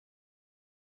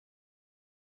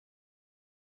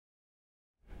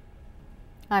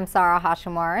I'm Sarah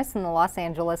Hashim-Waris in the Los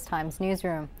Angeles Times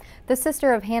newsroom. The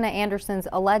sister of Hannah Anderson's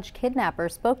alleged kidnapper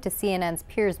spoke to CNN's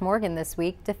Piers Morgan this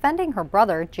week, defending her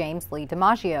brother, James Lee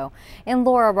DiMaggio. In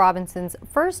Laura Robinson's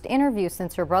first interview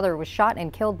since her brother was shot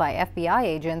and killed by FBI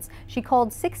agents, she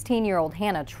called 16-year-old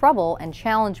Hannah trouble and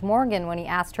challenged Morgan when he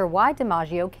asked her why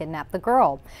DiMaggio kidnapped the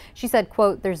girl. She said,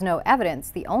 quote, "There's no evidence.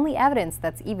 The only evidence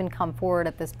that's even come forward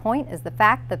at this point is the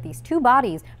fact that these two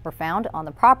bodies were found on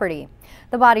the property."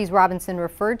 The bodies Robinson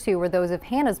referred to were those of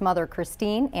Hannah's mother,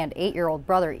 Christine, and 8-year-old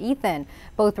brother, Ethan.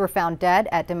 Both were found dead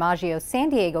at DiMaggio's San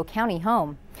Diego County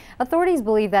home. Authorities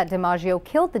believe that DiMaggio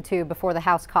killed the two before the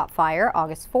house caught fire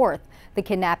August 4th. The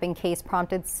kidnapping case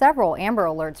prompted several Amber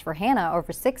Alerts for Hannah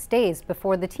over 6 days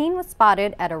before the teen was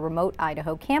spotted at a remote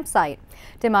Idaho campsite.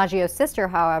 DiMaggio's sister,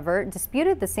 however,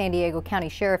 disputed the San Diego County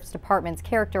Sheriff's Department's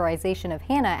characterization of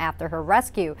Hannah after her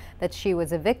rescue, that she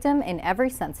was a victim in every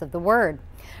sense of the word.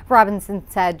 Robinson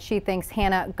said she thinks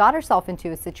Hannah got herself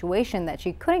into a situation that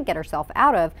she couldn't get herself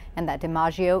out of and that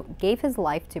DiMaggio gave his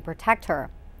life to protect her.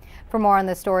 For more on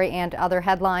this story and other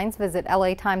headlines, visit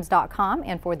LAtimes.com,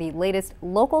 and for the latest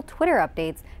local Twitter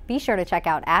updates, be sure to check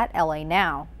out @LA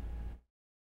Now.